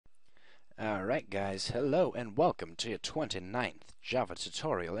Alright guys, hello and welcome to your 29th Java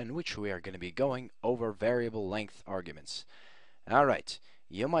tutorial in which we are going to be going over variable length arguments. Alright,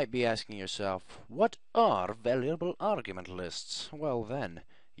 you might be asking yourself, what are variable argument lists? Well then,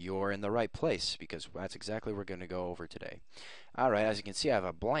 you're in the right place because that's exactly what we're going to go over today. Alright, as you can see I have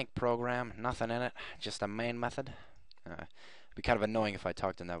a blank program, nothing in it, just a main method. It'd be kind of annoying if I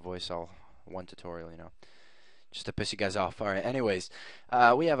talked in that voice all one tutorial, just to piss you guys off. Alright, anyways,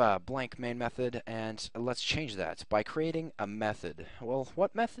 we have a blank main method, and let's change that by creating a method. Well,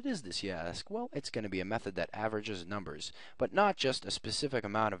 what method is this, you ask? Well, it's going to be a method that averages numbers, but not just a specific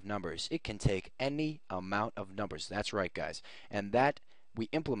amount of numbers. It can take any amount of numbers. That's right, guys. And we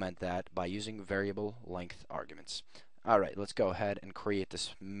implement that by using variable length arguments. Alright, let's go ahead and create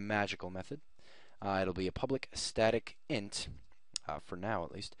this magical method. It'll be a public static int, for now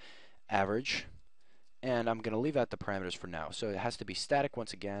at least, average. And I'm going to leave out the parameters for now. So it has to be static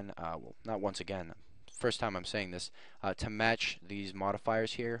once again, well, not once again, first time I'm saying this, to match these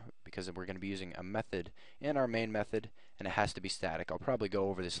modifiers here, because we're going to be using a method in our main method, and it has to be static. I'll probably go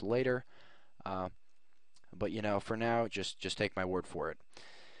over this later, but for now, just take my word for it.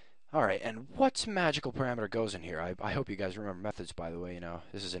 Alright, and what magical parameter goes in here? I hope you guys remember methods, by the way.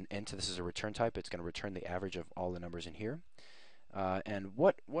 This is an int, this is a return type. It's going to return the average of all the numbers in here. And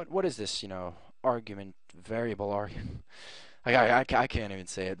what is this, argument, variable argument? I can't even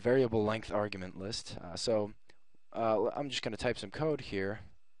say it. Variable length argument list. I'm just going to type some code here,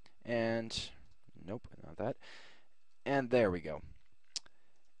 and nope, not that. And there we go.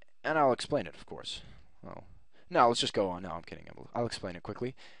 And I'll explain it, of course. Well, no, let's just go on. No, I'm kidding. I'll explain it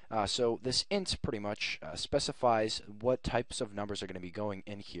quickly. So this int pretty much specifies what types of numbers are going to be going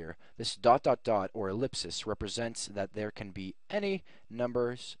in here. This ... or ellipsis represents that there can be any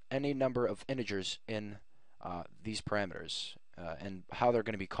number of integers in these parameters, and how they're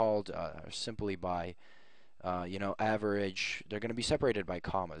going to be called simply by average. They're going to be separated by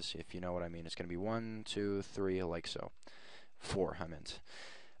commas, if you know what I mean. It's going to be 1, 2, 3, like so. 4, I meant.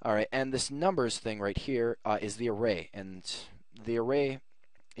 Alright, and this numbers thing right here is the array, and the array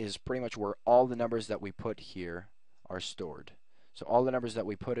is pretty much where all the numbers that we put here are stored. So all the numbers that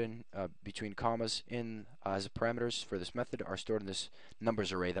we put in between commas in as parameters for this method are stored in this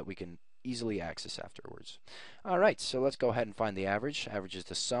numbers array that we can easily access afterwards. Alright, so let's go ahead and find the average. Average is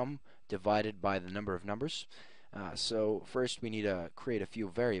the sum divided by the number of numbers. So first we need to create a few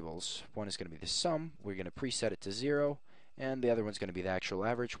variables. One is going to be the sum. We're going to preset it to 0. And the other one's going to be the actual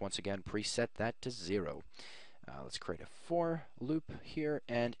average. Once again, preset that to 0. Let's create a for loop here,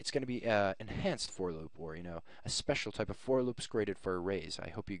 and it's going to be an enhanced for loop, or a special type of for loops created for arrays. I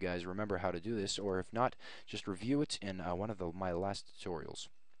hope you guys remember how to do this, or if not, just review it in one of my last tutorials.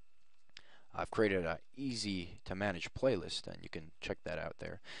 I've created an easy to manage playlist, and you can check that out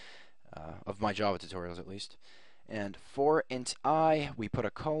there, of my Java tutorials at least. And for int I, we put a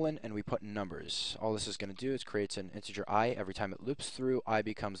colon and we put numbers. All this is going to do is create an integer I. Every time it loops through, I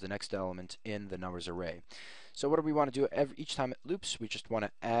becomes the next element in the numbers array. So what do we want to do each time it loops? We just want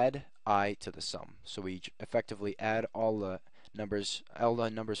to add I to the sum. So we effectively add all the numbers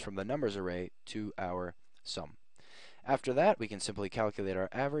from the numbers array to our sum. After that, we can simply calculate our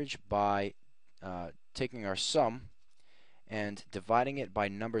average by taking our sum and dividing it by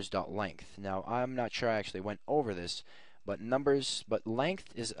numbers.length. Now, I'm not sure I actually went over this, but length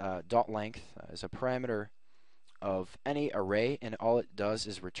is .length is a parameter of any array, and all it does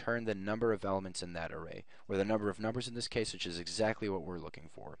is return the number of elements in that array, or the number of numbers in this case, which is exactly what we're looking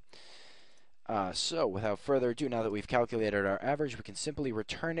for. So, without further ado, now that we've calculated our average, we can simply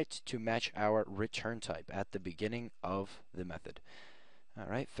return it to match our return type at the beginning of the method.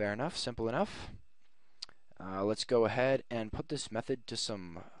 Alright, fair enough, simple enough. Let's go ahead and put this method to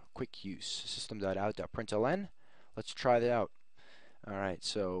some quick use. System.out.println. Let's try that out. Alright,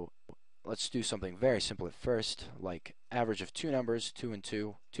 so let's do something very simple at first, like average of two numbers, 2 and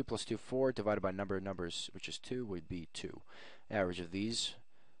 2. 2 plus 2, 4, divided by number of numbers, which is 2, would be 2. Average of these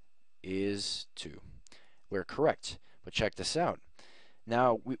is 2. We're correct, but check this out.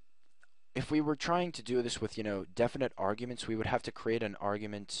 Now, if we were trying to do this with definite arguments, we would have to create an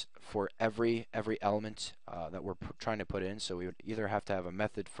argument for every element that we're trying to put in. So we would either have to have a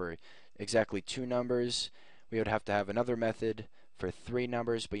method for exactly 2 numbers, we would have to have another method for 3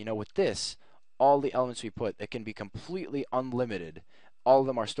 numbers, but with this, all the elements we put, it can be completely unlimited. All of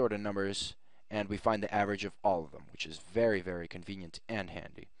them are stored in numbers, and we find the average of all of them, which is very, very convenient and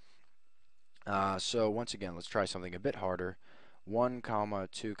handy. So once again, let's try something a bit harder. 1,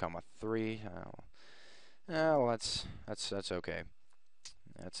 2, 3. Well, that's okay.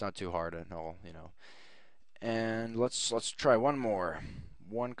 That's not too hard at all, And let's try one more.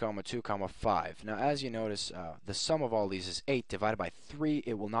 1 comma 2 comma 5. Now as you notice, the sum of all these is 8 divided by 3.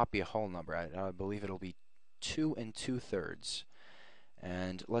 It will not be a whole number. I believe it'll be 2 2/3.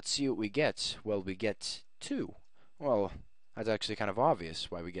 And let's see what we get. Well, we get 2. Well, that's actually kind of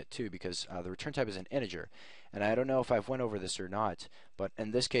obvious why we get 2, because the return type is an integer. And I don't know if I've went over this or not, but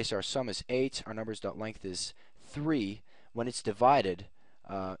in this case our sum is 8, our numbers.length is 3. When it's divided,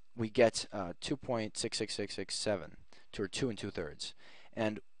 we get 2.66667, or 2 2/3.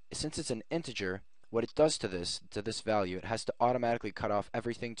 And since it's an integer, what it does to this value, it has to automatically cut off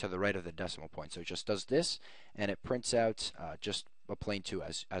everything to the right of the decimal point. So it just does this, and it prints out just a plain 2,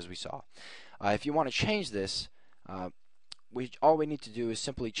 as we saw. If you want to change this, all we need to do is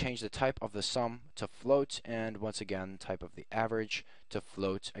simply change the type of the sum to float, and once again type of the average to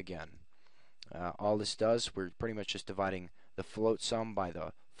float again. All this does, we're pretty much just dividing the float sum by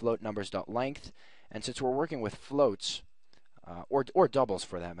the float numbers.length, and since we're working with floats, or doubles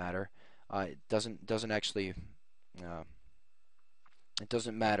for that matter, it doesn't actually it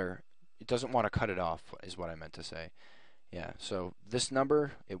doesn't matter. It doesn't want to cut it off, is what I meant to say. Yeah, so this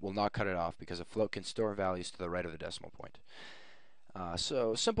number, it will not cut it off because a float can store values to the right of the decimal point.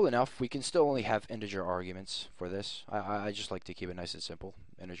 So simple enough. We can still only have integer arguments for this. I just like to keep it nice and simple.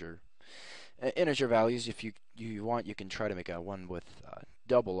 Integer values. If you want, you can try to make one with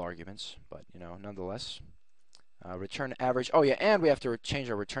double arguments, but nonetheless. Return average. Oh yeah, and we have to change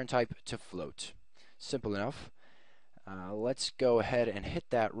our return type to float. Simple enough. Let's go ahead and hit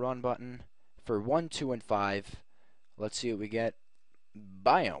that run button for 1, 2, and 5. Let's see what we get.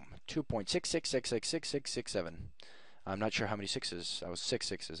 Biome 2.6666667. I'm not sure how many sixes. That was 6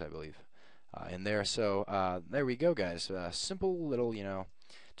 sixes, I believe, in there. So there we go, guys. Simple little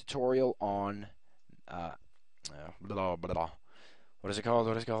tutorial on blah blah. What is it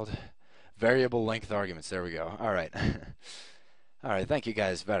called? Variable length arguments. There we go. All right. All right. Thank you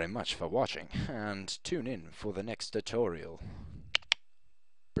guys very much for watching, and tune in for the next tutorial.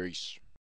 Peace.